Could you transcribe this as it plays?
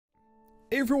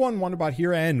Hey everyone, Wanderbot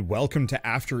here, and welcome to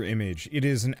Afterimage. It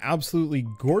is an absolutely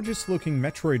gorgeous looking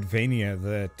Metroidvania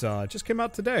that just came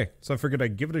out today, so I figured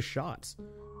I'd give it a shot.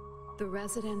 The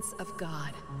residence of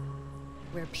God,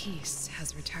 where peace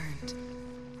has returned.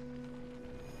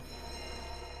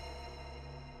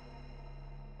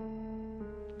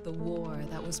 The war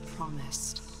that was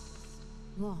promised,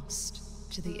 lost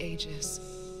to the ages.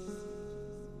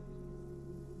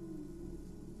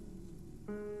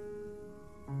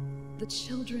 The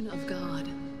children of God,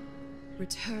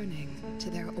 returning to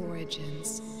their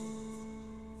origins.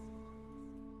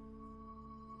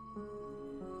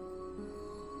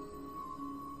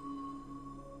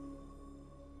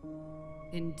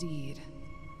 Indeed,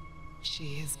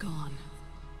 she is gone.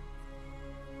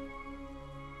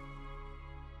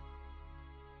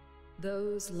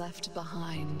 Those left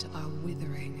behind are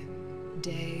withering,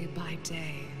 day by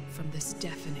day, from this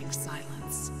deafening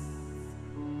silence.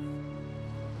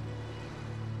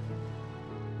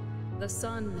 The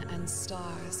sun and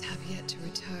stars have yet to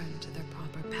return to their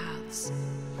proper paths.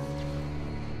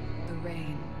 The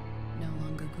rain no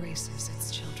longer graces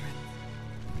its children.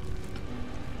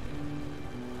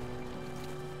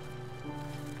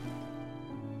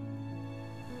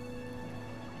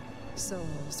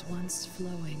 Souls once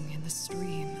flowing in the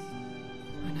stream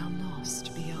are now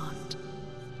lost beyond.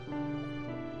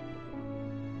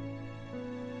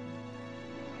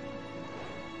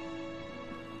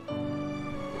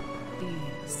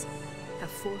 These have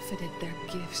forfeited their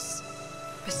gifts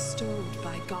bestowed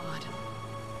by God,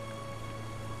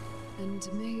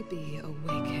 and may be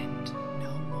awakened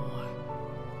no more.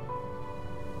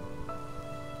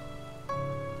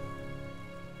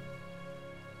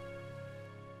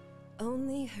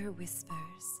 Only her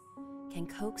whispers can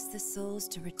coax the souls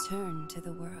to return to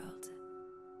the world.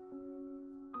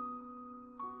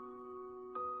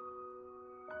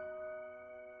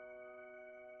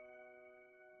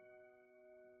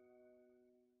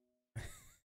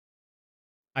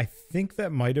 I think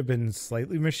that might have been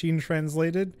slightly machine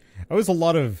translated. That was a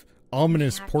lot of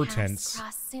ominous portents.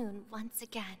 Cross soon once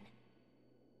again.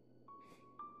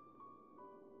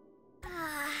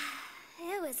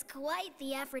 It was quite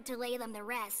the effort to lay them to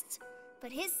rest,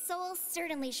 but his soul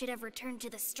certainly should have returned to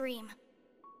the stream.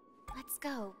 Let's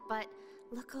go, but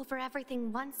look over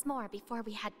everything once more before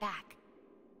we head back.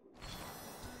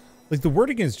 Like, the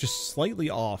wording is just slightly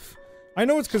off. I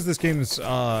know it's because this game's,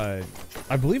 I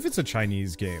believe it's a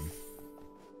Chinese game.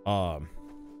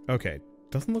 Okay.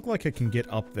 Doesn't look like I can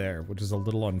get up there, which is a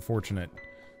little unfortunate.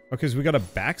 Okay, so we got a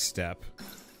backstep.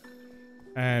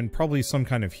 And probably some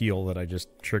kind of heal that I just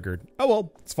triggered. Oh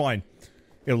well, it's fine.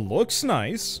 It looks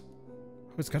nice.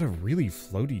 Oh, it's got a really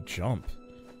floaty jump.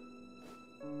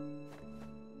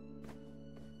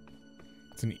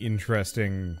 It's an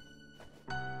interesting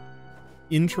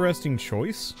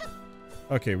choice.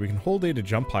 Okay, we can hold A to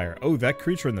jump higher. Oh, that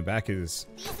creature in the back is...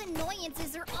 These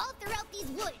annoyances are all throughout these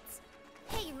woods.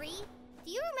 Hey, Ree,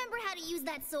 do you remember how to use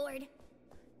that sword?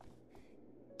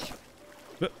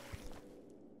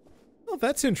 Oh,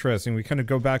 that's interesting. We kind of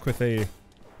go back with a...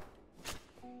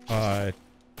 Ow,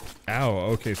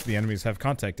 okay, so the enemies have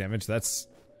contact damage. That's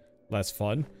less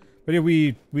fun. But yeah,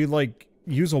 we like,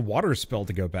 use a water spell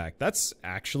to go back. That's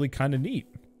actually kind of neat.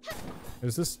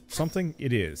 Is this something?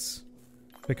 It is.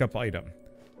 Pick up item.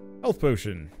 Health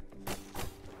potion.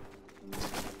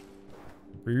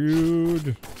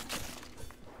 Rude.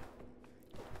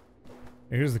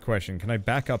 Here's the question. Can I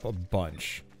back up a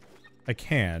bunch? I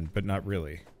can, but not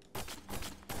really.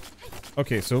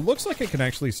 Okay, so it looks like I can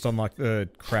actually stunlock the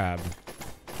crab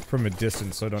from a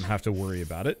distance, so I don't have to worry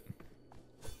about it.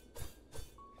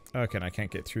 Okay, and I can't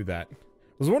get through that. I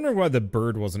was wondering why the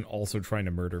bird wasn't also trying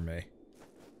to murder me.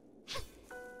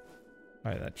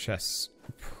 Alright, that chest's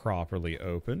properly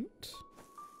opened.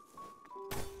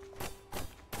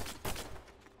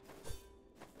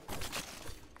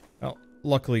 Well,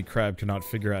 luckily crab cannot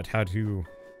figure out how to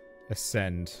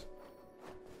ascend.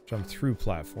 Jump through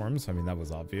platforms. I mean, that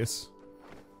was obvious.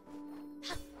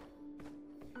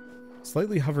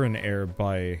 Slightly hover in air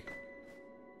by...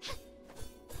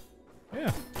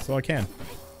 Yeah, so I can.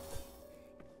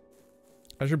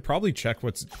 I should probably check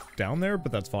what's down there,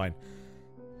 but that's fine.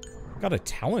 Got a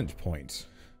talent point.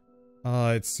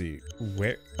 Let's see.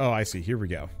 Where? Oh, I see. Here we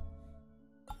go.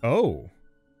 Oh.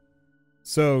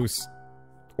 So,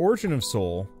 Origin of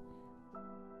Soul.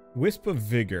 Wisp of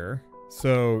Vigor.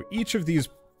 So, each of these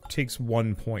takes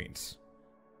 1 point.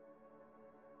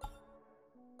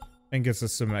 And gets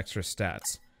us some extra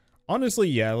stats. Honestly,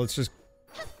 yeah, let's just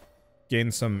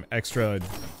gain some extra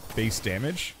base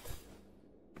damage.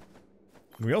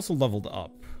 We also leveled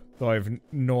up, though I have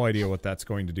no idea what that's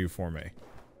going to do for me.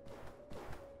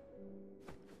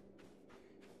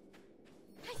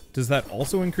 Does that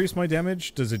also increase my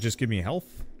damage? Does it just give me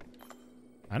health?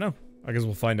 I don't know. I guess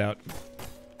we'll find out.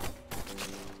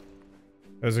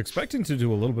 I was expecting to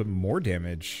do a little bit more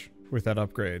damage with that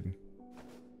upgrade.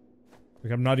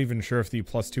 Like, I'm not even sure if the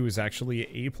 +2 is actually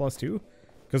a +2.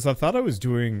 Because I thought I was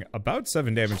doing about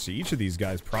 7 damage to each of these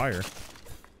guys prior.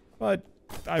 But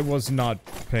I was not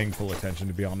paying full attention,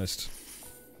 to be honest.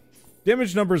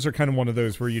 Damage numbers are kind of one of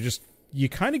those where you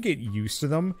kind of get used to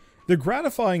them. They're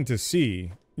gratifying to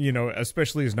see, you know,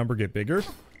 especially as number get bigger.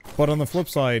 But on the flip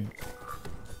side,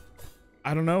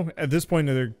 I don't know. At this point,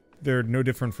 they're no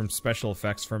different from special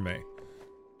effects for me.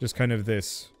 Just kind of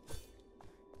this...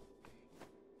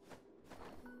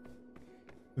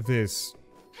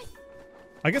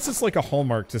 I guess it's like a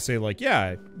hallmark to say, like,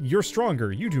 yeah, you're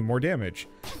stronger, you do more damage.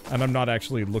 And I'm not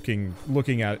actually looking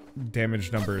at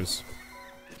damage numbers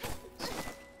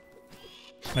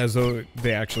as though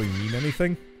they actually mean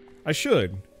anything. I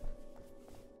should.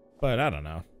 But I don't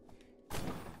know.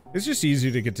 It's just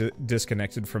easy to get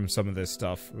disconnected from some of this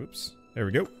stuff. Oops. There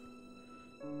we go.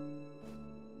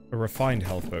 A refined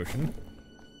health potion.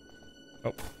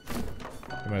 Oh.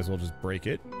 I might as well just break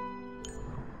it.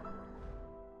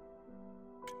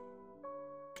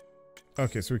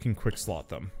 Okay, so we can quick slot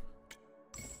them.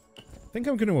 I think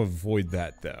I'm going to avoid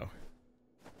that, though.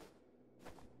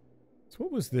 So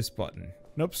what was this button?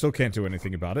 Nope, still can't do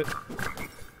anything about it.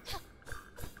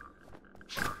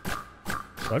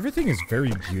 Well, everything is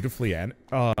very beautifully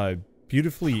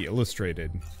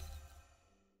illustrated.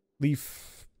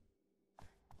 Leaf.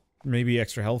 Maybe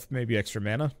extra health, maybe extra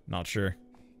mana. Not sure.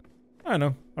 I don't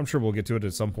know. I'm sure we'll get to it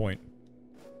at some point.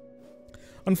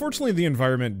 Unfortunately, the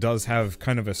environment does have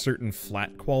kind of a certain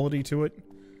flat quality to it.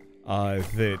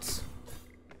 That...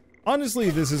 Honestly,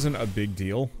 this isn't a big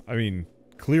deal. I mean,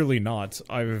 clearly not.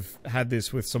 I've had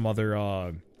this with some other,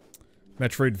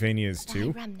 Metroidvanias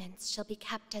too. Thy remnants shall be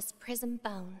kept as prism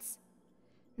bones.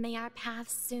 May our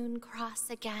paths soon cross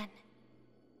again.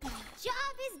 My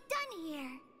job is done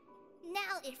here.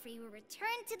 Now if we will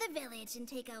return to the village and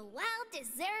take a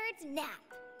well-deserved nap.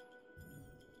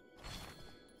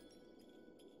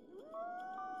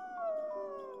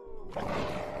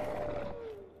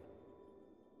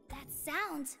 That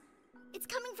sound. It's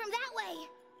coming from that way.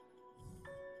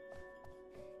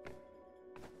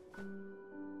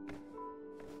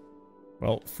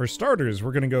 Well, for starters,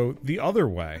 we're gonna go the other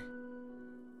way.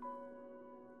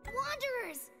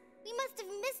 Wanderers! We must have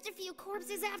missed a few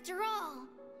corpses after all.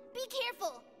 Be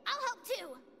careful. I'll help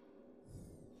too.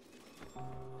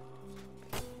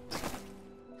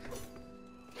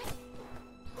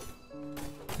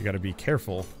 You gotta be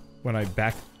careful when I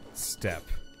back step.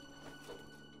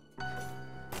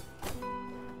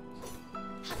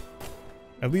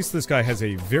 At least this guy has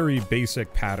a very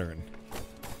basic pattern.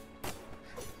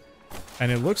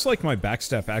 And it looks like my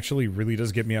backstep actually really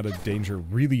does get me out of danger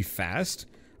really fast.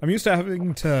 I'm used to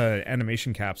having to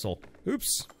animation capsule.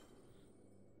 Oops.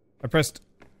 I pressed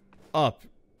up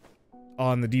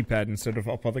on the D-pad instead of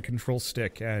up on the control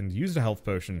stick and used a health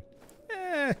potion.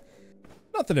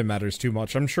 Not that it matters too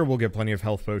much. I'm sure we'll get plenty of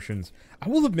health potions. I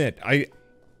will admit,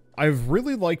 I've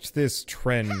really liked this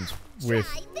trend with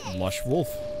Lush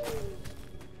Wolf.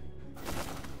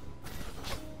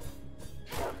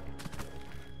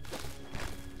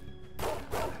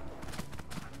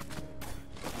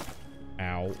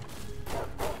 Ow.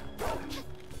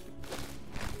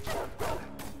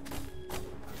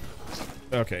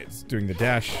 Okay, it's doing the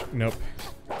dash. Nope.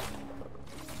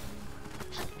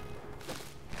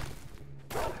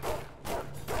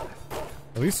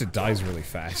 At least it dies really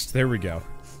fast. There we go.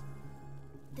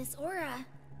 This aura,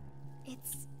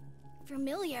 it's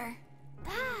familiar.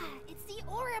 Ah, it's the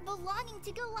aura belonging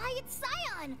to Goliath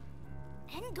Scion.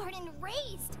 Engarden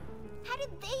raised. How did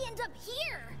they end up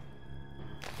here?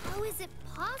 How is it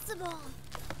possible?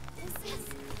 This is...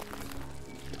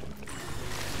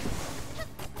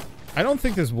 I don't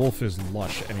think this wolf is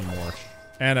lush anymore.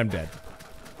 And I'm dead.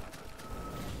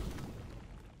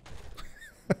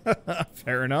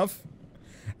 Fair enough.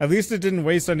 At least it didn't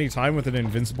waste any time with an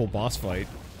invincible boss fight.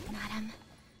 Madam,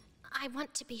 I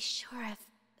want to be sure of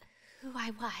who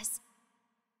I was.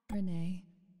 Renee,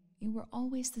 you were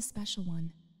always the special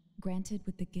one, granted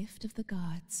with the gift of the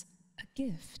gods. A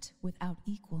gift without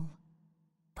equal.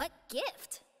 What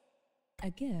gift? A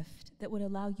gift that would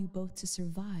allow you both to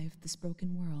survive this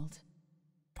broken world.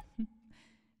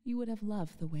 You would have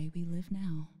loved the way we live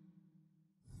now.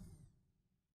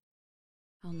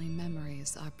 Only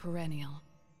memories are perennial.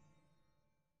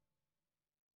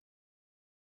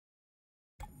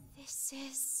 This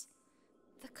is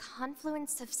the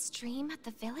confluence of stream at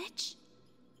the village?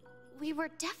 We were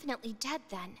definitely dead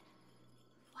then.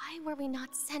 Why were we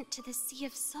not sent to the Sea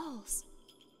of Souls?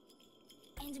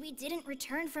 And we didn't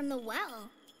return from the well.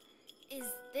 Is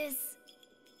this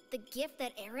the gift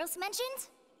that Eros mentioned?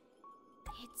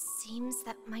 It seems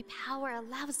that my power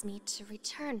allows me to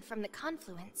return from the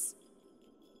confluence.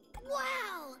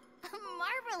 Wow! A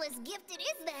marvelous gift it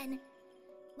is then!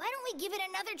 Why don't we give it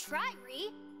another try,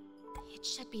 Ree? It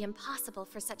should be impossible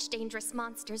for such dangerous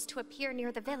monsters to appear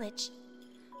near the village.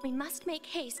 We must make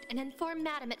haste and inform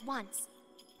Madam at once.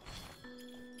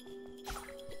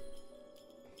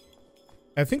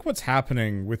 I think what's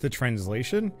happening with the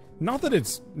translation, not that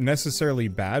it's necessarily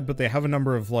bad, but they have a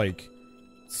number of, like,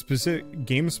 specific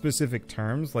game-specific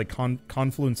terms, like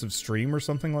confluence of stream or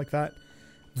something like that,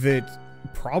 that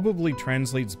probably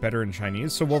translates better in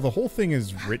Chinese. So while the whole thing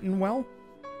is written well,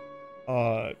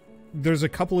 there's a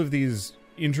couple of these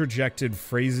interjected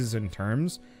phrases and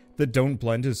terms that don't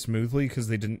blend as smoothly because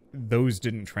those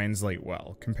didn't translate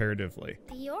well comparatively.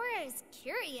 The aura is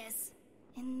curious,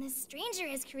 and this stranger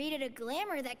has created a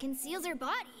glamour that conceals her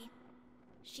body.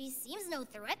 She seems no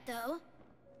threat, though.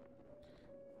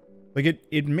 Like,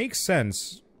 it makes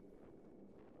sense,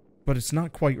 but it's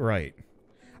not quite right.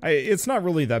 It's not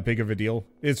really that big of a deal.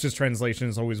 It's just translation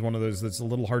is always one of those that's a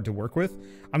little hard to work with.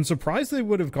 I'm surprised they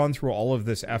would have gone through all of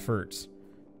this effort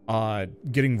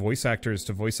getting voice actors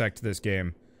to voice act this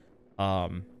game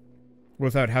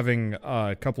without having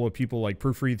a couple of people, like,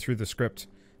 proofread through the script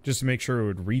just to make sure it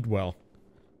would read well.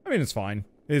 I mean, it's fine.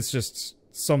 It's just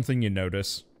something you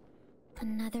notice.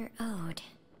 Another ode.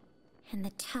 And the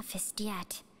toughest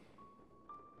yet.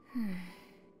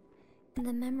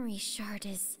 The memory shard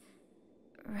is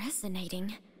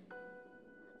resonating.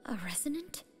 A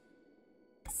resonant?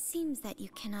 Seems that you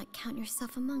cannot count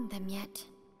yourself among them yet.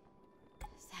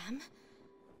 Them?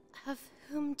 Of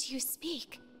whom do you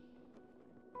speak?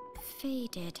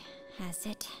 Faded, has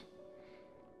it?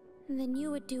 Then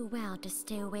you would do well to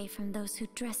stay away from those who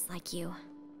dress like you.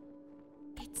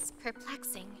 It's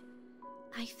perplexing.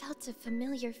 I felt a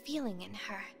familiar feeling in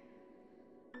her.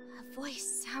 A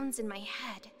voice sounds in my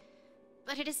head,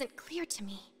 but it isn't clear to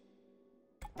me.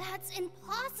 That's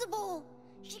impossible!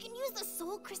 She can use the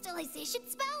soul crystallization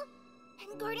spell?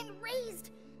 And Garden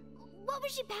raised! What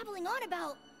was she babbling on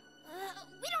about?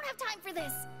 We don't have time for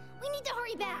this! We need to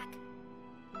hurry back!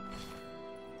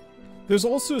 There's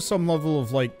also some level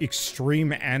of, like,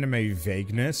 extreme anime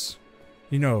vagueness.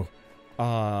 You know,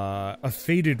 a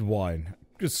faded one,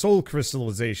 soul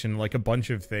crystallization, like a bunch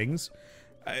of things.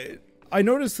 I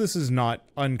noticed this is not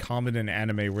uncommon in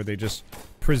anime where they just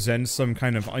present some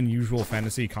kind of unusual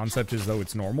fantasy concept as though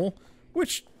it's normal,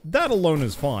 which, that alone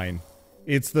is fine.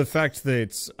 It's the fact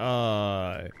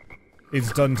that,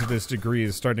 it's done to this degree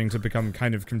is starting to become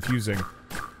kind of confusing.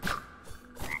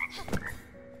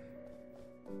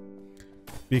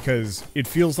 Because it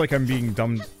feels like I'm being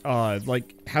dumb,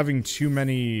 like having too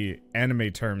many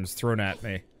anime terms thrown at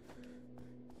me.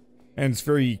 And it's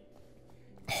very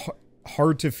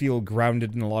hard to feel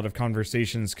grounded in a lot of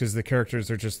conversations because the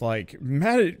characters are just like,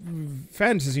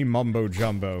 fantasy mumbo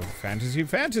jumbo,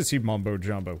 fantasy mumbo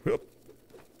jumbo.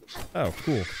 Oh,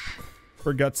 cool.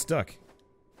 We got stuck.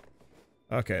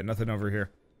 Okay, nothing over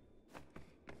here.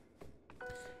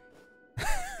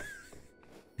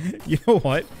 You know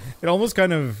what? It almost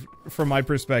kind of, from my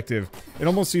perspective, it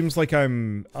almost seems like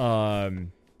I'm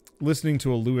listening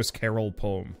to a Lewis Carroll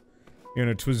poem. You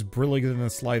know, 'twas brillig in the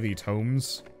slithy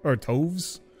tomes, or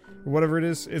toves, or whatever it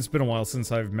is. It's been a while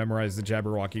since I've memorized the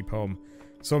Jabberwocky poem,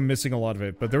 so I'm missing a lot of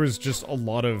it. But there was just a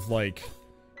lot of, like,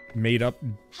 made-up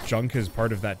junk as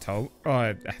part of that tome.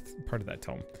 Part of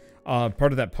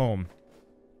that poem.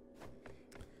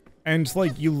 And,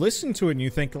 like, you listen to it and you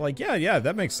think, like, yeah,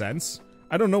 that makes sense.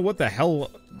 I don't know what the hell,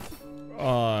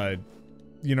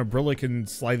 you know, Brillic and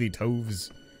Slithy Toves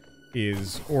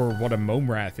is, or what a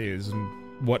Momrath is,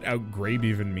 and what Outgrabe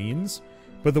even means.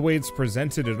 But the way it's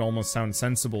presented, it almost sounds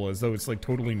sensible, as though it's, like,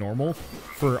 totally normal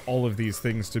for all of these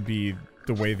things to be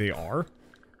the way they are.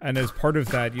 And as part of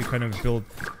that, you kind of build...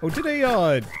 Oh,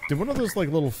 did one of those, like,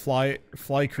 little fly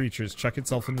creatures chuck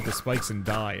itself into the spikes and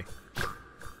die?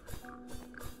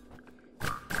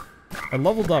 I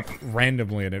leveled up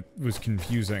randomly and it was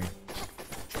confusing.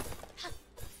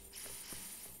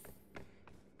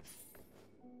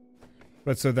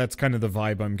 But so that's kind of the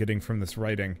vibe I'm getting from this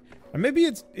writing. And maybe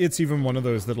it's even one of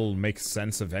those that'll make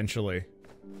sense eventually.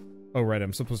 Oh right,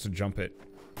 I'm supposed to jump it.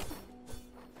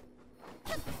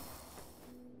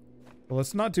 Well,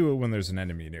 let's not do it when there's an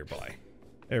enemy nearby.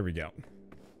 There we go.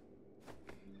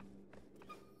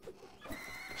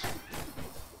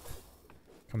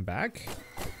 Come back.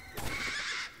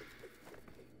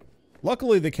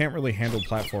 Luckily, they can't really handle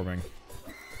platforming.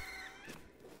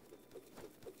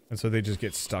 And so they just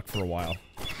get stuck for a while.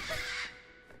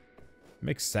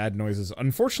 Makes sad noises.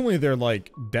 Unfortunately, they're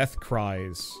like death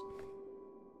cries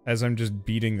as I'm just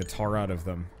beating the tar out of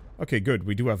them. Okay, good.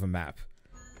 We do have a map.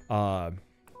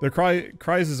 Their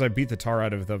cries as I beat the tar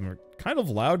out of them are kind of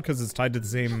loud because it's tied to the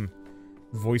same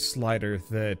voice slider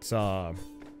that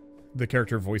the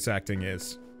character voice acting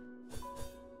is.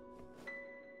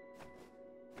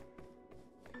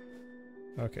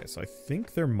 Okay, so I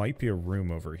think there might be a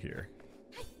room over here.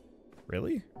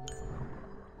 Really?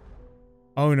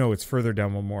 Oh no, it's further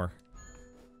down one more.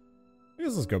 I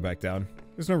guess let's go back down.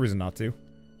 There's no reason not to.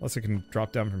 Unless I can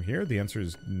drop down from here. The answer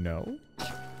is no.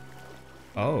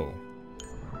 Oh.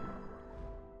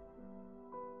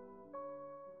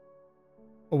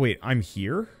 Oh wait, I'm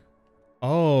here?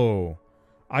 Oh.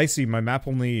 I see. My map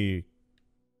only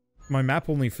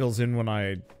fills in when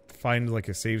I find like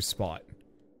a save spot.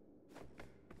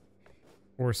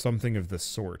 Or something of the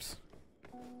sort.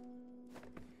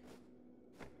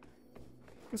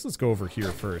 Guess let's go over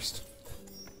here first.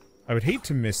 I would hate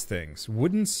to miss things.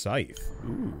 Wooden scythe.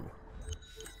 Ooh.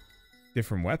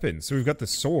 Different weapons. So we've got the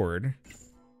sword.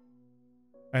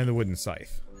 And the wooden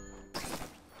scythe.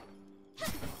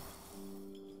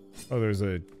 Oh, there's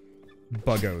a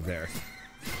buggo there.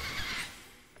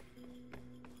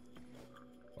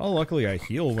 Well, luckily I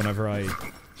heal whenever I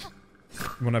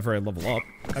level up.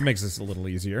 That makes this a little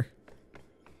easier.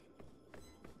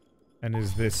 And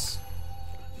is this...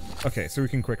 Okay, so we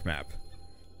can quick map.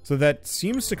 So that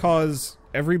seems to cause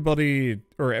everybody,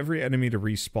 or every enemy to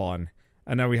respawn.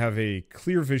 And now we have a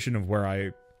clear vision of where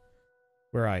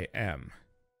I am.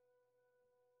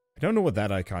 I don't know what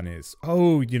that icon is.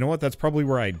 Oh, you know what? That's probably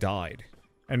where I died.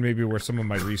 And maybe where some of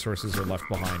my resources are left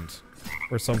behind.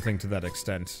 Or something to that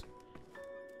extent.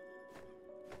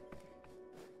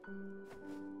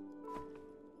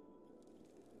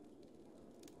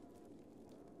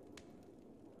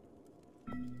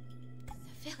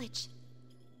 Village.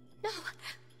 No!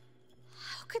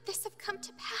 How could this have come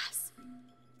to pass?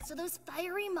 So those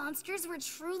fiery monsters were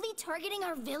truly targeting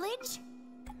our village?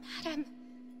 Madam...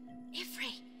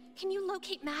 Ifri, can you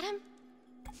locate Madam?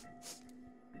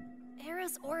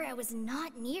 Era's aura was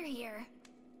not near here.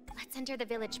 Let's enter the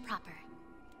village proper.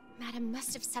 Madam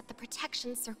must have set the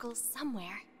protection circles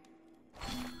somewhere.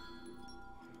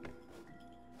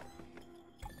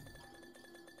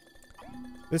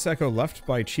 This echo left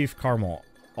by Chief Carmel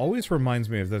always reminds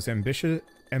me of those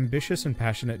ambitious and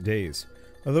passionate days.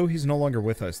 Although he's no longer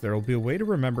with us, there will be a way to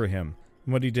remember him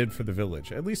and what he did for the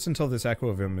village, at least until this echo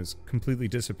of him is completely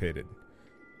dissipated.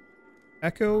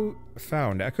 Echo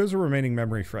found. Echoes are remaining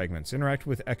memory fragments. Interact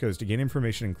with echoes to gain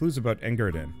information and clues about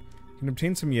Engarden. You can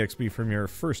obtain some EXP from your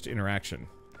first interaction.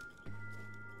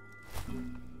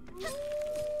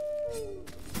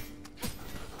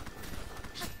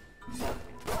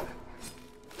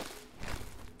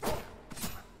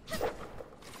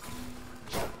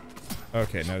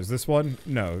 Okay, now is this one?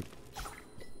 No.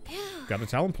 Got a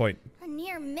talent point. A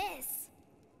near miss.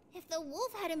 If the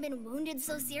wolf hadn't been wounded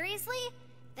so seriously,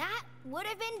 that would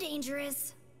have been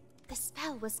dangerous. The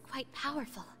spell was quite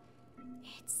powerful.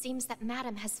 It seems that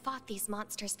Madam has fought these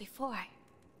monsters before.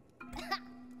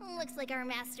 Looks like our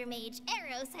master mage,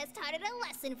 Eros, has taught it a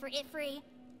lesson for Ifri.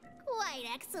 Quite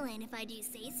excellent, if I do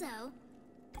say so.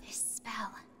 This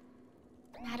spell.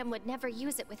 Madam would never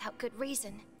use it without good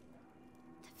reason.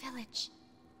 The village.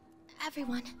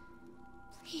 Everyone.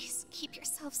 Please keep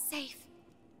yourselves safe.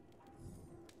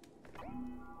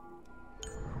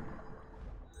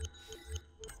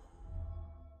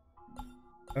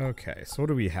 Okay, so what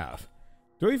do we have?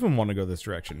 Do I even want to go this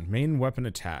direction? Main weapon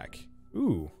attack.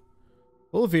 Ooh.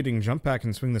 Elevating, jump back,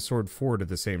 and swing the sword forward at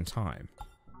the same time.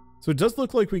 So it does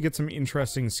look like we get some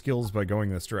interesting skills by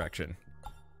going this direction.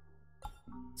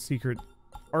 Secret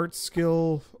art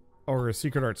skill, or a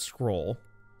secret art scroll.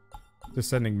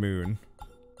 Descending moon.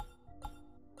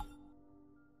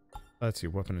 Let's see,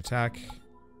 weapon attack.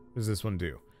 What does this one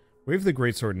do? Wave the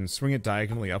greatsword and swing it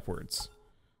diagonally upwards.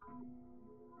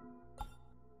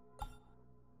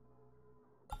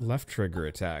 Left trigger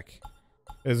attack.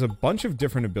 There's a bunch of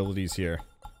different abilities here.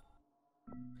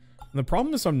 And the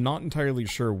problem is I'm not entirely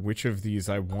sure which of these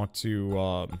I want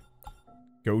to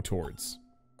go towards.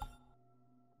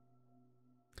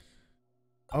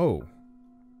 Oh.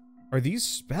 Are these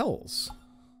spells?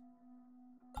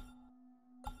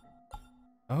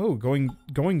 Oh,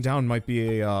 going down might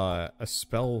be a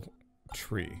spell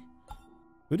tree.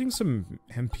 Including some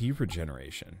MP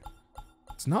regeneration.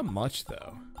 It's not much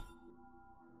though.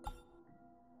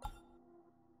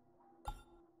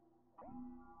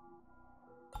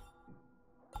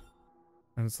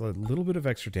 And it's a little bit of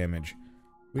extra damage.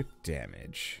 Whip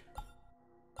damage.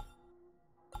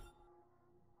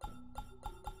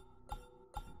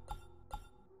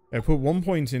 I put 1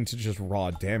 point into just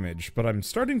raw damage, but I'm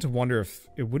starting to wonder if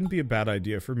it wouldn't be a bad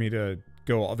idea for me to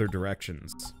go other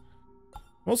directions.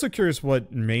 I'm also curious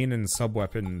what main and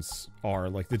sub-weapons are,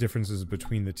 like the differences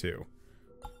between the two.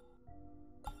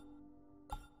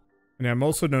 And I'm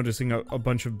also noticing a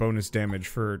bunch of bonus damage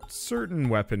for certain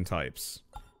weapon types.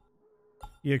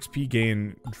 EXP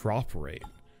gain, drop rate,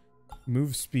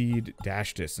 move speed,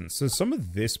 dash distance. So some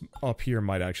of this up here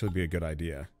might actually be a good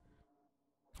idea.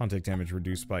 Contact damage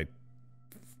reduced by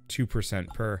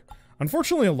 2% per.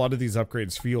 Unfortunately, a lot of these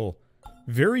upgrades feel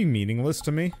very meaningless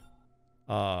to me.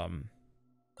 I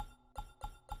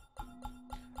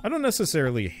don't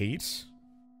necessarily hate...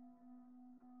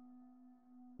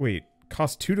 Wait,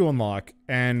 cost 2 to unlock,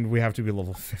 and we have to be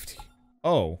level 50.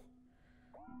 Oh.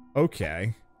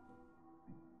 Okay.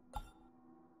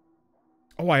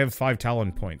 Oh, I have 5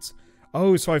 talent points.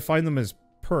 Oh, so I find them as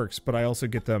perks, but I also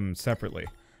get them separately.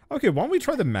 Okay, why don't we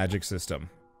try the magic system?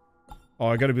 Oh,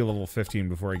 I gotta be level 15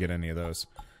 before I get any of those.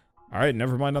 Alright,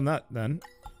 never mind on that, then.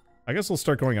 I guess we'll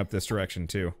start going up this direction,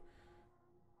 too.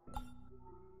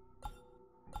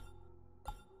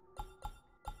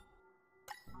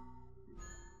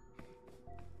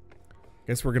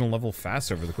 Guess we're gonna level fast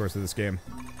over the course of this game.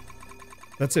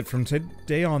 That's it. From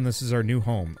today on, this is our new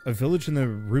home. A village in the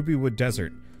Rubywood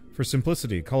Desert. For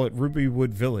simplicity, call it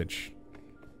Rubywood Village.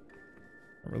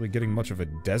 Not really getting much of a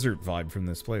desert vibe from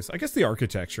this place. I guess the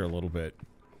architecture a little bit.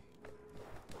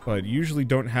 But usually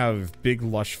don't have big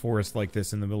lush forests like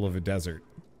this in the middle of a desert.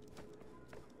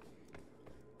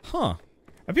 Huh.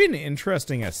 That'd be an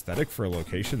interesting aesthetic for a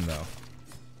location, though.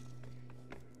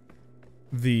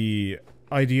 The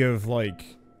idea of,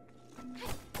 like,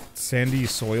 sandy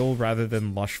soil rather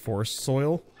than lush forest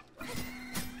soil.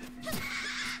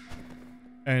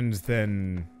 And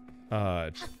then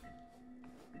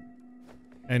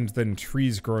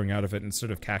trees growing out of it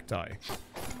instead of cacti.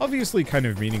 Obviously kind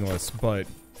of meaningless, but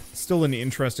still an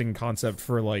interesting concept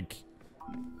for, like,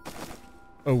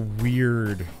 a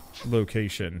weird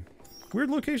location. Weird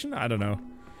location? I don't know.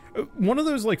 One of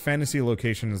those, like, fantasy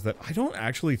locations that I don't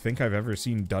actually think I've ever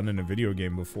seen done in a video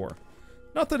game before.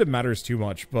 Not that it matters too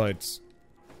much, but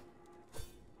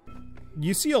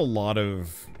you see a lot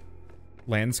of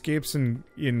landscapes in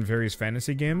various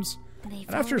fantasy games. They've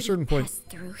and after a certain point...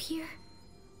 through here?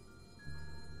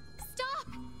 Stop!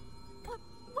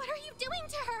 What are you doing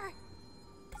to her?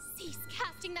 Cease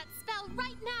casting that spell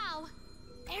right now!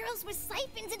 Arrows were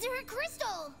siphoned into her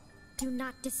crystal! Do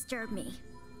not disturb me.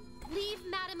 Leave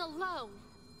Madam alone!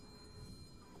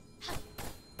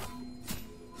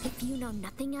 If you know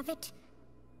nothing of it,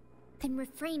 then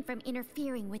refrain from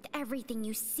interfering with everything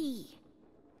you see.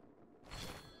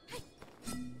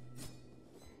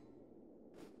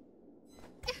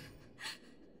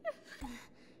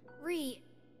 Ree,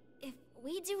 if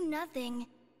we do nothing,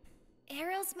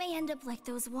 arrows may end up like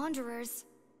those wanderers.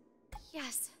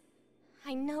 Yes,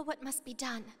 I know what must be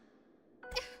done.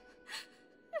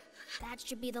 That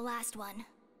should be the last one.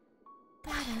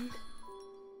 Madam.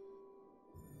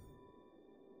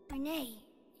 Renee,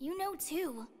 you know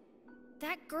too.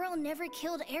 That girl never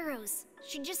killed arrows.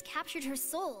 She just captured her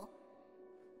soul.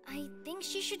 I think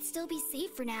she should still be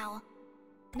safe for now.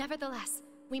 Nevertheless,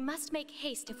 we must make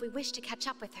haste if we wish to catch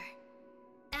up with her.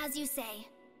 As you say.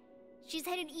 She's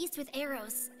headed east with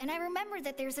arrows, and I remember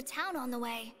that there's a town on the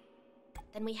way.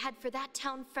 Then we head for that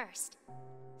town first.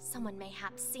 Someone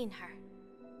mayhaps seen her.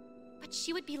 But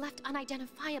she would be left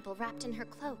unidentifiable wrapped in her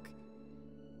cloak.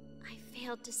 I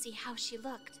failed to see how she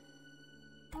looked.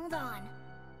 Hold on.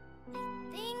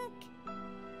 I think...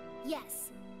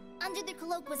 Yes. Under the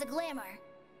cloak was a glamour.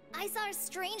 I saw a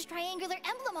strange triangular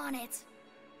emblem on it.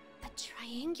 A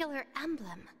triangular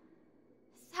emblem?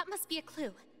 That must be a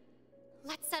clue.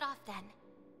 Let's set off then.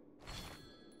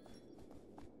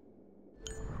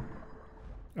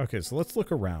 Okay, so let's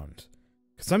look around.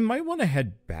 Because I might want to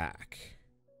head back.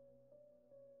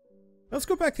 Let's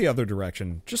go back the other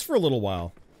direction, just for a little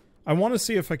while. I want to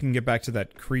see if I can get back to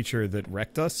that creature that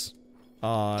wrecked us.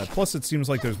 Plus it seems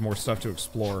like there's more stuff to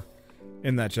explore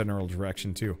in that general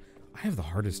direction too. I have the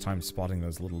hardest time spotting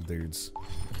those little dudes.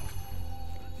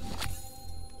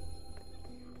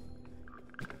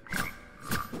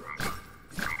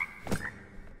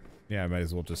 Yeah, I might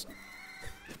as well just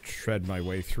tread my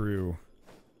way through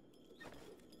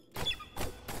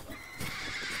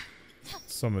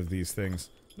some of these things.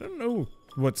 I don't know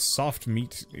what soft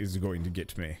meat is going to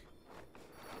get me.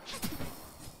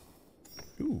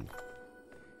 Ooh.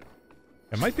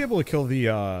 I might be able to kill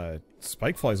the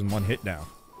spike flies in one hit now.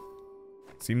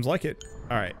 Seems like it.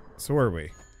 Alright, so where are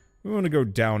we? We want to go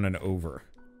down and over.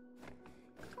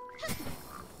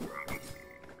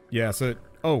 Yeah, so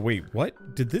Oh, wait,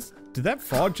 what? Did that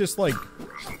frog just, like,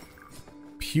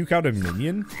 puke out a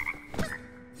minion?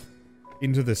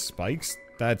 Into the spikes?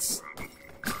 That's...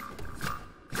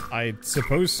 I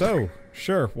suppose so.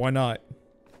 Sure, why not?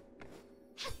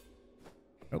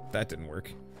 Oh, that didn't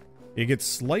work. It gets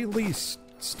slightly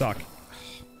stuck.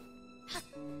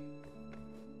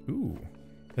 Ooh.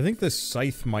 I think this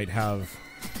scythe might have...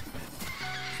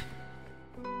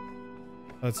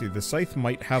 Let's see, the scythe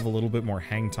might have a little bit more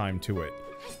hang time to it.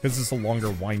 Because it's a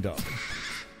longer wind-up.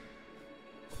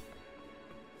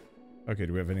 Okay,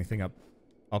 do we have anything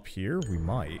up here? We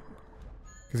might.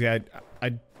 Because, yeah,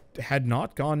 I had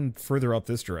not gone further up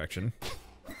this direction.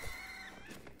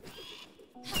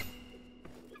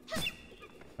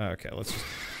 Okay, let's just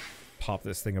pop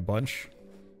this thing a bunch.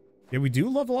 Yeah, we do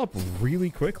level up really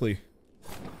quickly.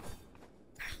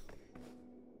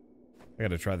 I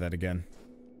gotta try that again.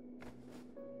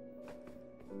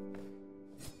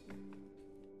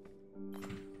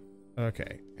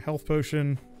 Okay, health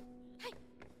potion.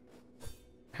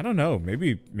 I don't know,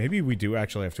 maybe we do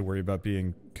actually have to worry about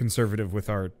being conservative with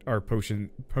our potion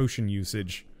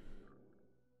usage.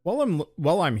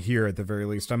 While I'm here at the very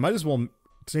least, I might as well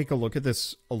take a look at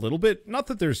this a little bit. Not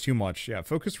that there's too much. Yeah,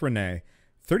 focus Renee.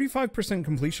 35%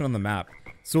 completion on the map.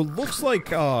 So it looks like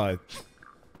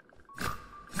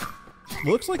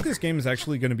this game is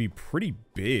actually going to be pretty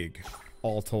big,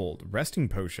 all told. Resting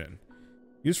potion.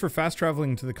 Used for fast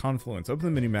traveling to the confluence.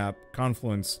 Open the minimap,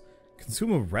 confluence.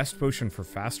 Consume a rest potion for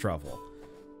fast travel.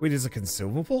 Wait, is it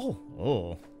consumable?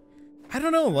 Oh. I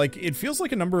don't know, like, it feels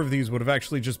like a number of these would have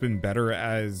actually just been better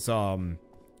as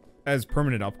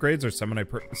permanent upgrades or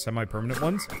semi-permanent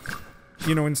ones.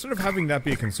 You know, instead of having that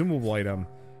be a consumable item,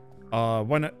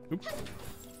 why not... Oop.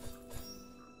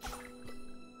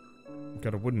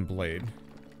 Got a wooden blade.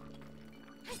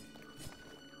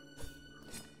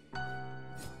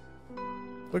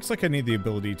 Looks like I need the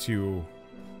ability to,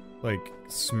 like,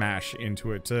 smash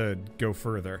into it to go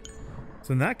further.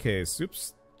 So in that case,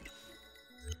 oops.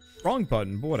 Wrong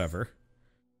button, but whatever.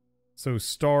 So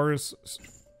stars,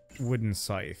 wooden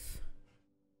scythe.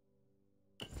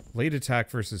 Blade attack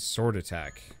versus sword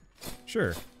attack.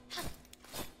 Sure.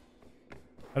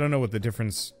 I don't know what the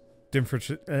differences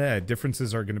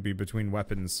are going to be between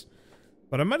weapons,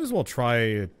 but I might as well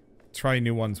try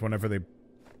new ones whenever they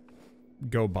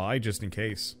go by, just in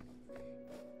case.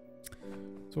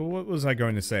 So what was I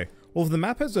going to say? Well, if the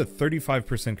map has a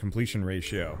 35% completion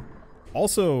ratio,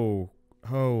 also,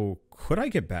 oh, could I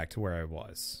get back to where I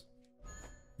was?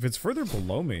 If it's further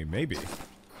below me, maybe.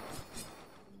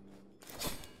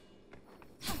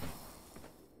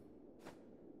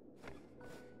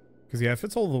 Because, yeah, if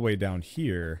it's all the way down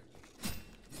here...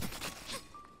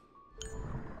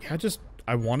 Yeah,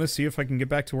 I want to see if I can get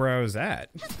back to where I was at.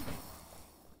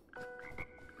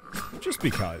 Just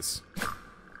because.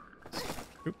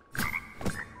 Oop.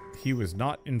 He was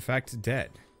not, in fact,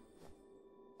 dead.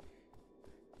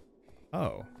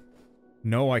 Oh.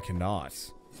 No, I cannot.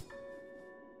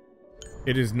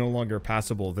 It is no longer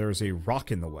passable. There is a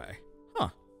rock in the way. Huh.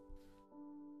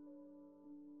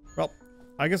 Well,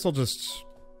 I guess I'll just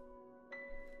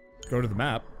go to the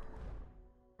map.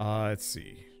 Let's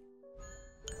see.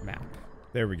 Map.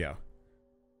 There we go.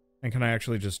 And can I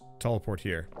actually just teleport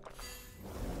here?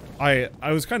 I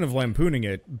was kind of lampooning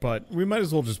it, but we might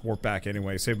as well just warp back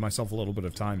anyway, save myself a little bit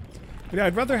of time. But yeah,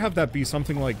 I'd rather have that be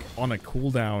something like on a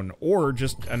cooldown, or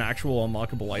just an actual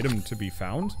unlockable item to be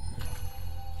found.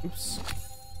 Oops.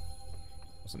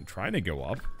 Wasn't trying to go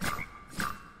up.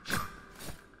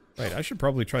 Right, I should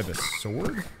probably try the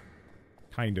sword?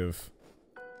 Kind of.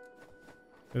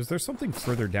 Is there something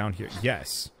further down here?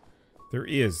 Yes. There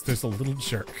is. There's a little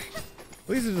jerk. At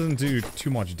least it doesn't do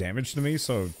too much damage to me,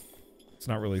 so it's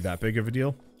not really that big of a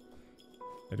deal.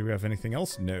 Do we have anything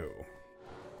else? No.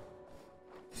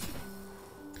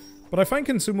 But I find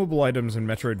consumable items in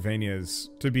Metroidvanias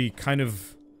to be kind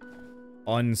of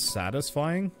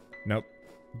unsatisfying. Nope.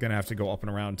 Gonna have to go up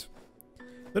and around.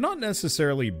 They're not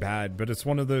necessarily bad, but it's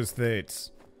one of those that...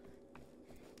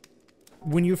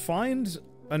 When you find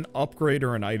an upgrade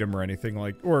or an item or anything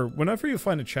like... Or whenever you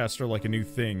find a chest or like a new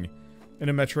thing in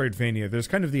a Metroidvania, there's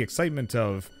kind of the excitement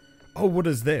of... Oh, what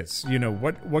is this? You know,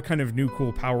 what kind of new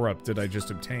cool power-up did I just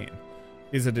obtain?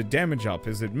 Is it a damage up?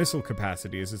 Is it missile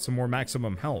capacity? Is it some more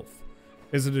maximum health?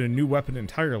 Is it a new weapon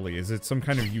entirely? Is it some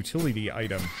kind of utility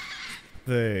item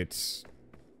that,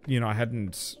 you know, I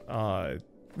hadn't,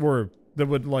 or that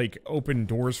would, like, open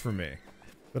doors for me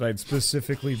that I'd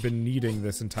specifically been needing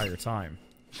this entire time?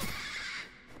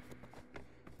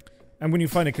 And when you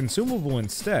find a consumable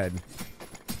instead,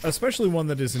 especially one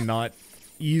that is not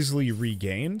easily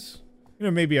regained, You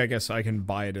know, maybe I guess I can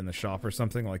buy it in the shop or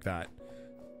something like that.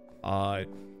 Or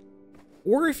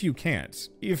if you can't.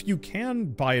 If you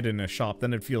can buy it in a shop,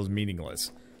 then it feels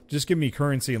meaningless. Just give me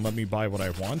currency and let me buy what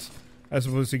I want, as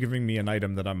opposed to giving me an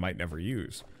item that I might never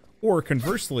use. Or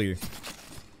conversely,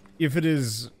 if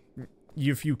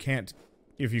you can't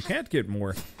get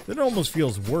more, then it almost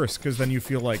feels worse, because then you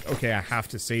feel like, okay, I have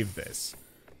to save this.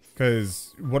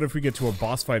 Because what if we get to a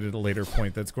boss fight at a later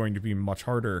point that's going to be much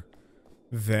harder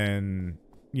than,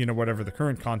 you know, whatever the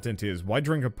current content is? Why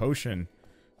drink a potion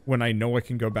when I know I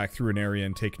can go back through an area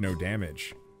and take no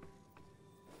damage?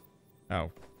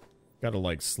 Oh. Gotta,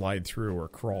 like, slide through or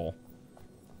crawl.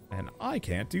 And I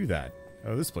can't do that.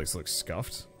 Oh, this place looks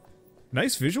scuffed.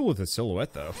 Nice visual with the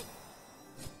silhouette, though.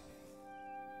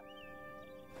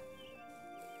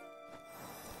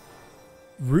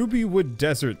 Rubywood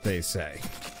Desert, they say.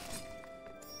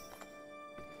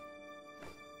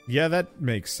 Yeah, that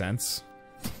makes sense.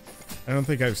 I don't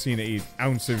think I've seen an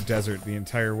ounce of desert the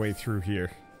entire way through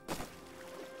here.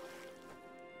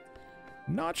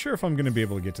 Not sure if I'm going to be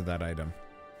able to get to that item.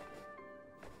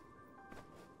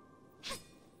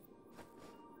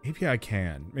 Maybe I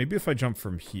can. Maybe if I jump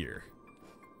from here.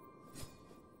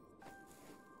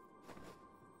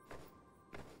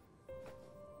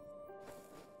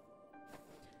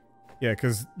 Yeah,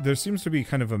 because there seems to be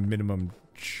kind of a minimum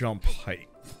jump height.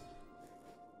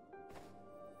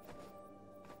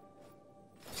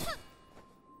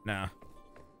 Nah.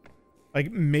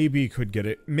 Like, maybe could get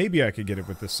it. Maybe I could get it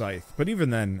with the scythe. But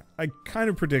even then, I kind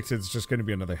of predict it's just going to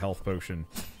be another health potion.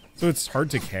 So it's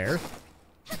hard to care.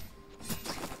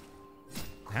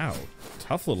 Ow.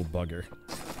 Tough little bugger.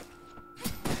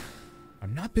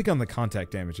 I'm not big on the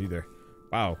contact damage either.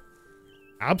 Wow.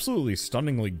 Absolutely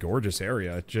stunningly gorgeous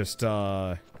area. Just,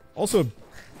 also a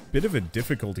bit of a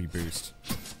difficulty boost.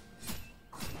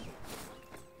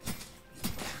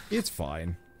 It's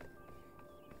fine.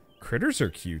 Critters are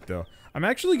cute, though. I'm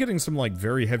actually getting some, like,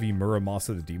 very heavy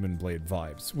Muramasa the Demon Blade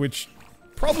vibes, which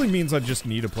probably means I just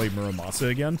need to play Muramasa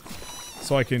again,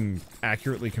 so I can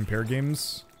accurately compare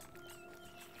games.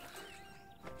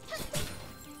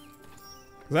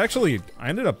 Because actually, I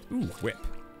ended up... Ooh, whip.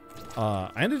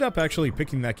 I ended up actually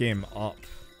picking that game up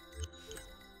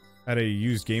at a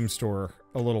used game store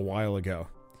a little while ago.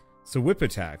 So whip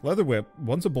attack. Leather whip.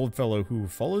 Once a bold fellow who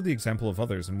followed the example of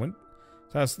others and went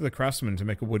to ask the craftsman to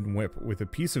make a wooden whip with a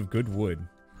piece of good wood.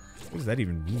 What does that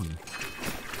even mean?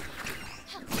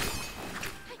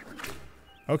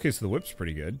 Okay, so the whip's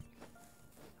pretty good.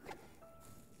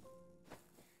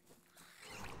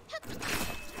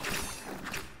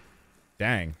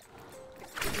 Dang.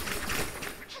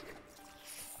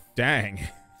 Dang.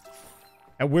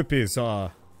 That whip is,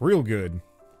 real good.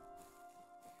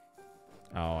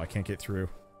 Oh, I can't get through.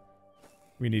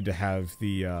 We need to have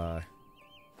the,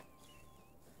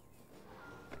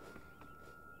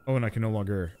 Oh, and I can no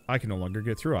longer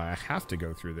get through. I have to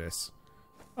go through this.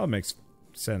 Oh, it makes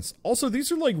sense. Also,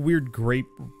 these are like weird grape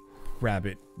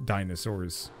rabbit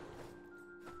dinosaurs.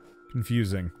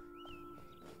 Confusing.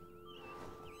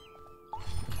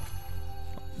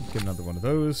 Get another one of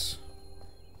those.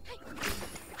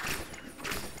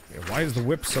 Yeah, why is the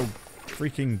whip so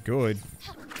freaking good?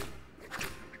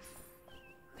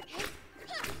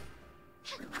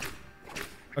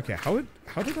 Okay, how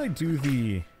did I do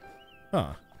the...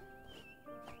 Huh.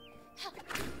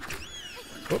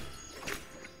 Oh.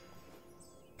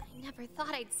 I never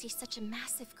thought I'd see such a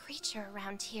massive creature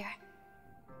around here.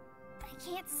 I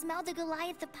can't smell the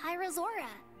Goliath of Pyra's aura,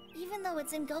 even though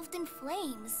it's engulfed in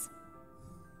flames.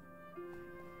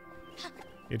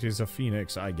 It is a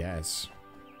phoenix, I guess.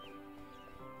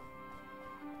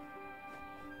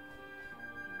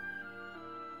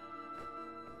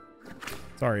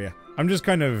 Sorry, I'm just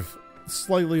kind of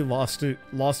slightly lost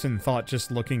in thought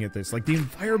just looking at this. Like, the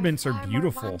environments are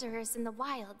beautiful. More wanderers in the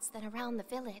wilds than around the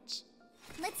village.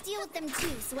 Let's deal with them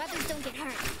too, so others don't get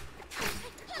hurt.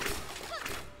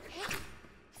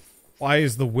 Why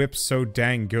is the whip so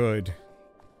dang good?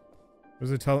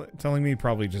 Was it telling me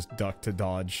probably just duck to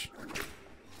dodge?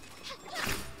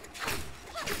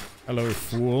 Hello,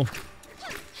 fool.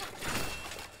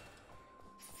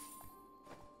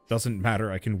 Doesn't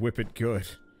matter, I can whip it good.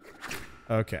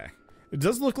 Okay. It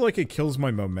does look like it kills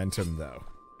my momentum, though.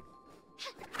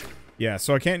 Yeah,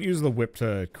 so I can't use the whip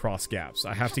to cross gaps.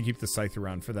 I have to keep the scythe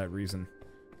around for that reason.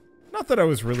 Not that I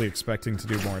was really expecting to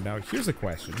do more. Now, here's a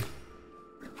question.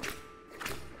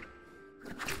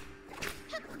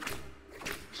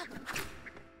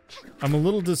 I'm a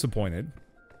little disappointed.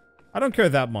 I don't care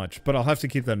that much, but I'll have to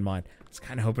keep that in mind. I was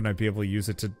kind of hoping I'd be able to use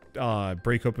it to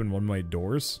break open one-way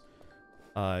doors.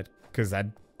 Because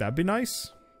that'd be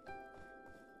nice.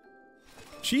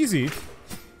 cheesy.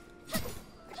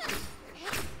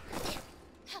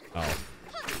 Oh.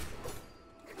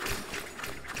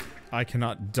 I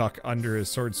cannot duck under his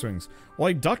sword swings. Well,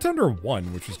 I ducked under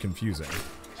one, which was confusing.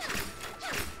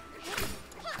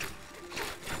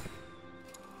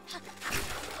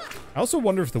 I also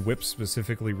wonder if the whip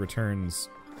specifically returns...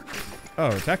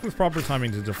 Oh, attack with proper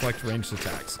timing to deflect ranged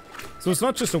attacks. So it's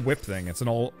not just a whip thing, it's an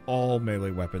all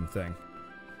melee weapon thing.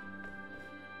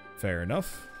 Fair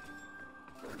enough.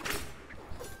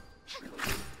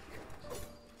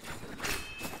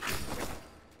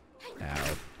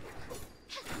 Ow.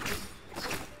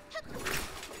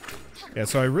 Yeah,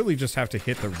 so I really just have to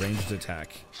hit the ranged attack.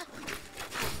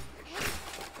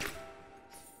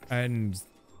 And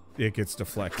it gets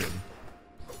deflected.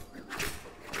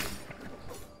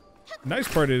 Nice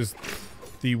part is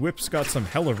the whip's got some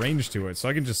hella range to it, so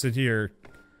I can just sit here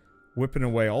whipping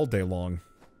away all day long.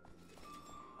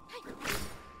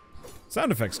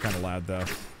 Sound effect's kind of loud though.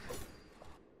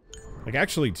 Like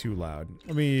actually too loud.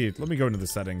 Let me go into the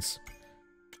settings.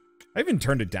 I even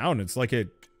turned it down. It's like at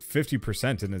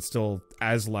 50% and it's still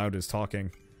as loud as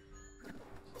talking.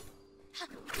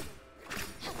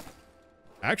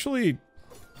 Actually,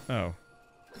 oh.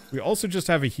 We also just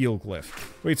have a heal glyph.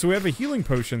 Wait, so we have a healing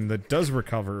potion that does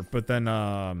recover, but then,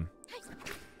 a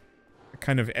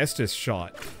kind of Estus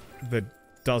shot that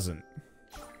doesn't.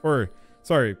 Or,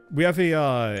 sorry, we have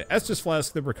a, Estus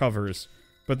flask that recovers,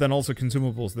 but then also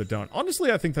consumables that don't.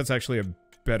 Honestly, I think that's actually a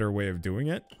better way of doing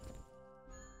it.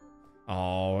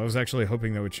 Oh, I was actually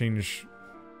hoping that would change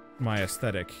my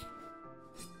aesthetic.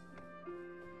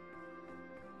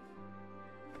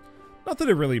 Not that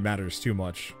it really matters too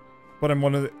much. But I'm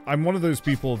one of those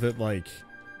people that like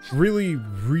really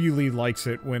likes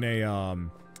it when a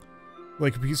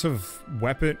like a piece of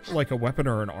weapon, like a weapon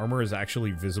or an armor, is actually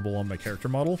visible on my character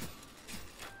model.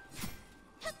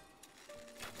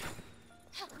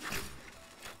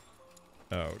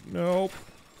 Oh, nope.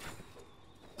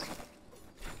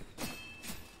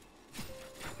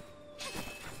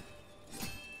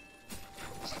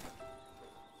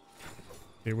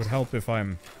 It would help if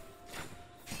I'm...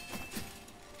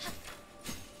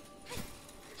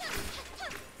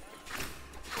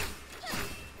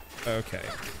 Okay.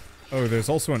 Oh, there's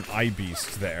also an eye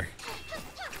beast there.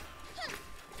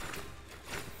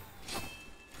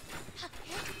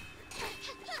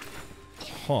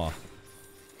 Huh.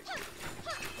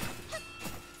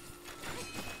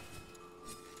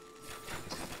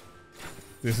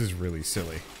 This is really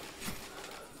silly.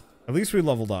 At least we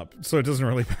leveled up, so it doesn't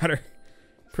really matter.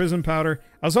 Prison powder.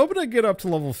 I was hoping to get up to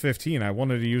level 15. I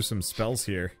wanted to use some spells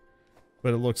here.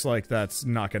 But it looks like that's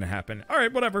not going to happen.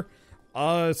 Alright, whatever.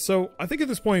 So I think at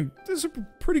this point, this is a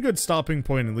pretty good stopping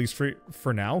point, at least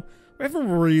for now. We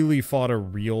haven't really fought a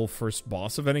real first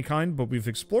boss of any kind, but we've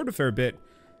explored a fair bit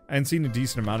and seen a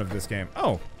decent amount of this game.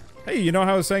 Oh, hey, you know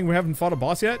how I was saying we haven't fought a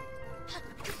boss yet?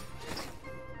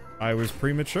 I was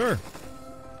premature.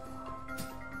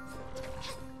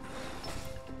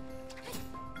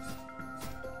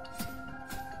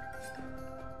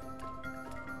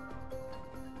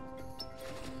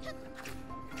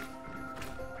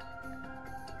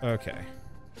 Okay.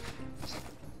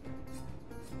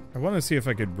 I want to see if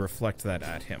I could reflect that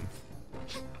at him.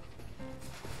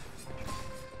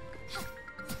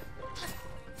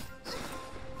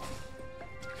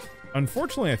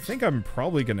 Unfortunately, I think I'm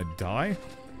probably gonna die.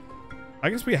 I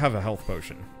guess we have a health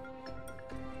potion,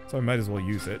 so I might as well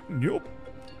use it. Yup.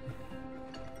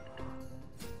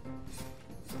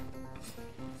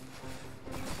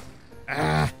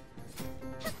 Ah!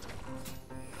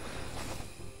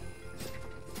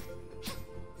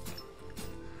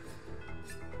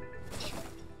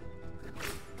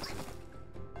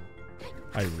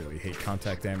 I really hate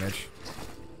contact damage.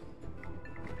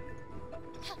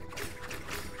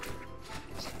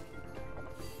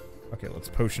 Okay, let's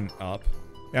potion up.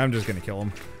 Yeah, I'm just gonna kill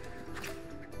him.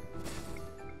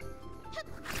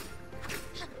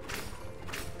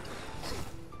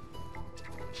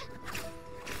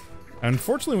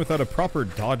 Unfortunately, without a proper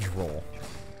dodge roll,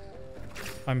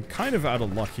 I'm kind of out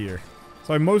of luck here.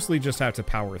 So I mostly just have to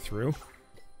power through.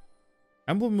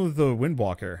 Emblem of the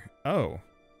Windwalker. Oh.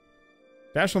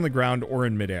 Dash on the ground or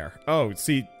in midair. Oh,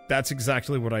 see, that's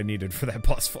exactly what I needed for that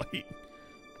boss fight.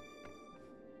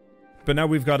 But now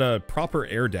we've got a proper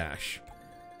air dash.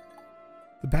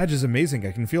 The badge is amazing.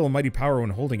 I can feel a mighty power when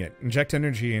holding it. Inject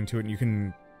energy into it and you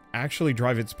can actually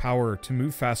drive its power to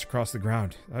move fast across the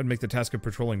ground. That would make the task of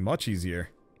patrolling much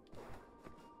easier.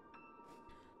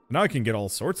 Now I can get all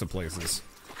sorts of places.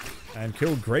 And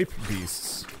kill grape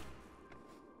beasts.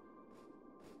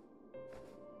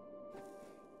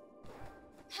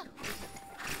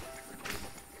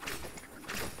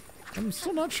 I'm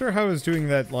still not sure how I was doing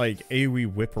that, like,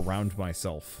 AoE whip around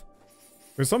myself.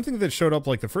 There's something that showed up,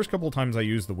 like, the first couple of times I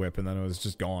used the whip, and then it was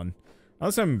just gone.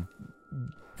 Unless I'm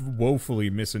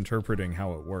woefully misinterpreting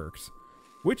how it worked.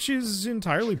 Which is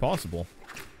entirely possible.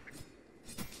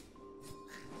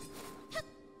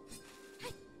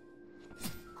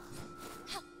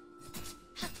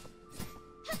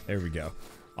 There we go.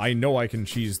 I know I can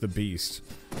cheese the beast.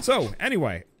 So,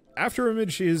 anyway,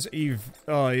 Afterimage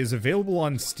is available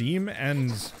on Steam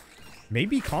and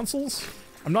maybe consoles?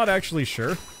 I'm not actually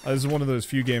sure. This is one of those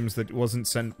few games that wasn't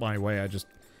sent my way. I just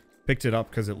picked it up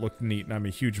because it looked neat, and I'm a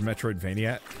huge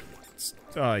Metroidvania.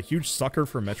 Huge sucker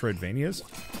for Metroidvanias.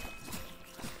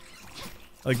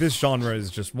 Like, this genre is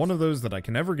just one of those that I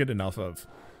can never get enough of.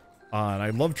 And I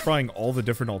love trying all the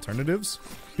different alternatives,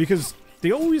 because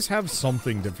they always have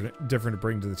something different to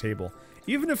bring to the table.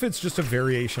 Even if it's just a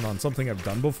variation on something I've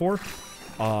done before.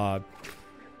 But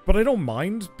I don't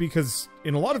mind, because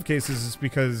in a lot of cases it's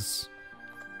because,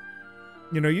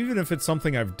 you know, even if it's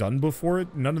something I've done before,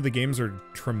 none of the games are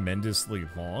tremendously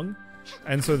long.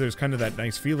 And so there's kind of that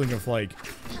nice feeling of like,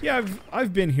 yeah,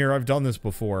 I've been here, I've done this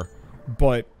before,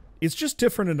 but it's just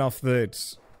different enough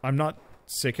that I'm not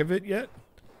sick of it yet.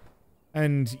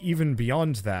 And even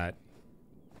beyond that,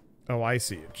 oh, I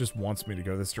see. It just wants me to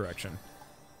go this direction.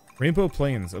 Rainbow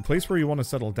Plains, a place where you want to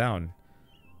settle down.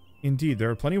 Indeed,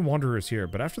 there are plenty of wanderers here,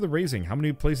 but after the raising, how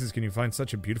many places can you find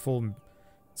such a beautiful,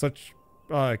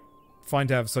 find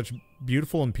to have such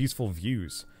beautiful and peaceful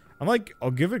views? I'm like, I'll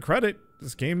give it credit.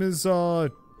 This game is,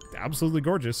 absolutely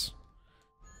gorgeous.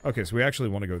 Okay, so we actually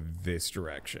want to go this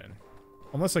direction.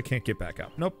 Unless I can't get back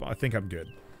up. Nope, I think I'm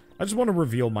good. I just want to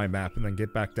reveal my map and then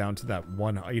get back down to that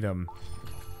one item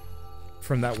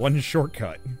from that one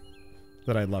shortcut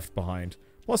that I left behind.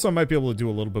 Plus, I might be able to do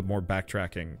a little bit more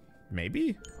backtracking.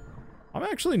 Maybe? I'm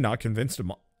actually not convinced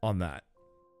on that.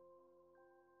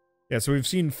 Yeah, so we've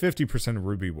seen 50% of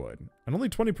ruby wood, and only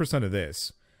 20% of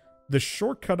this. The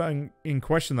shortcut in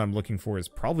question that I'm looking for is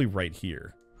probably right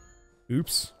here.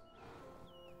 Oops.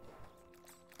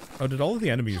 Oh, did all of the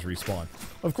enemies respawn?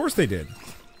 Of course they did.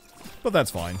 But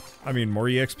that's fine. I mean, more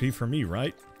EXP for me,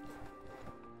 right?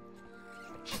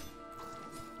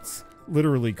 It's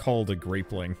literally called a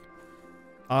grapeling.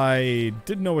 I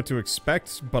didn't know what to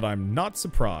expect, but I'm not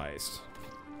surprised.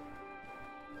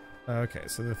 Okay,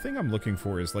 so the thing I'm looking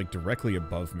for is, like, directly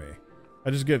above me.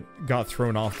 I just got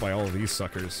thrown off by all of these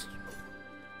suckers.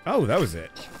 Oh, that was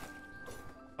it.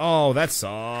 Oh, that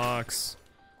sucks.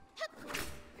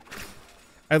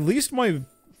 At least my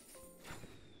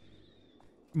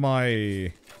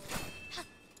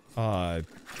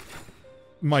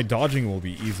dodging will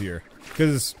be easier.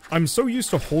 Because I'm so used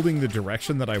to holding the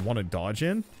direction that I want to dodge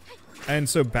in. And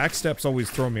so backsteps always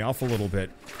throw me off a little bit.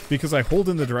 Because I hold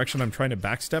in the direction I'm trying to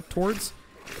backstep towards.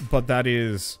 But that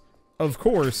is, of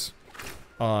course,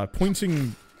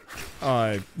 pointing,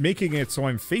 making it so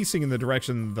I'm facing in the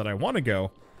direction that I want to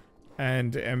go.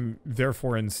 And am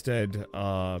therefore instead,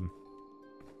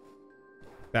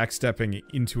 backstepping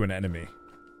into an enemy.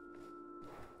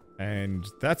 And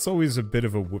that's always a bit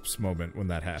of a whoops moment when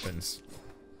that happens.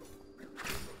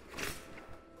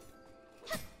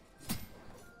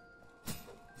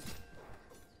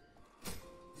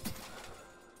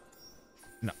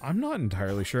 Now, I'm not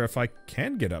entirely sure if I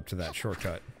can get up to that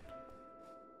shortcut.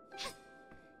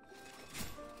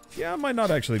 Yeah, I might not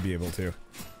actually be able to.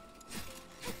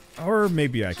 Or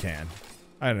maybe I can.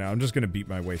 I don't know, I'm just gonna beat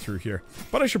my way through here.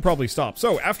 But I should probably stop.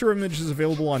 So, Afterimage is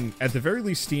available on, at the very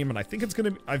least, Steam, and I think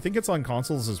it's on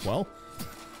consoles as well.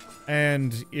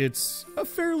 And it's a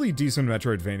fairly decent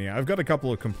Metroidvania. I've got a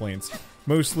couple of complaints,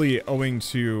 mostly owing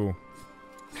to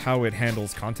how it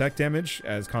handles contact damage,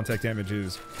 as contact damage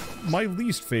is my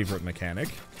least favorite mechanic.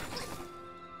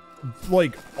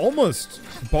 Like, almost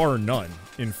bar none,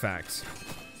 in fact.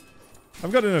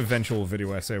 I've got an eventual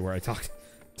video essay where I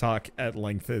talk at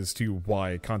length as to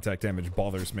why contact damage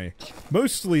bothers me.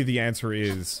 Mostly the answer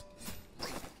is,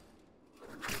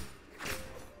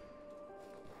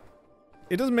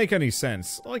 it doesn't make any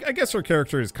sense. Like, I guess our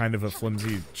character is kind of a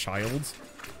flimsy child,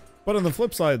 but on the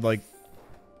flip side, like,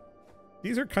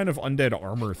 these are kind of undead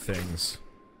armor things.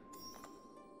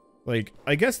 Like,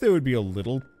 I guess they would be a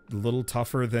little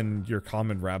tougher than your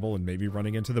common rabble, and maybe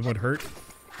running into them would hurt,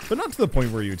 but not to the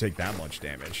point where you would take that much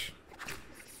damage.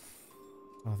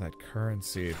 Oh, that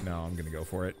currency. No, I'm gonna go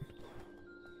for it.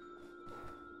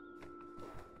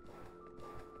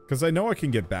 Because I know I can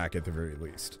get back at the very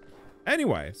least.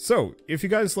 Anyway, so, if you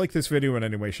guys like this video in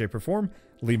any way, shape, or form,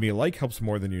 leave me a like, helps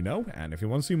more than you know, and if you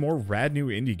want to see more rad new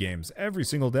indie games every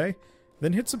single day,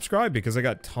 then hit subscribe because I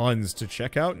got tons to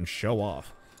check out and show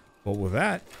off. But with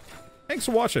that, Thanks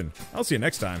for watching. I'll see you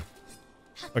next time.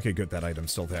 Okay, good. That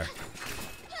item's still there.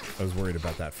 I was worried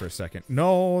about that for a second.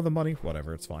 No, the money.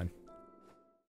 Whatever, it's fine.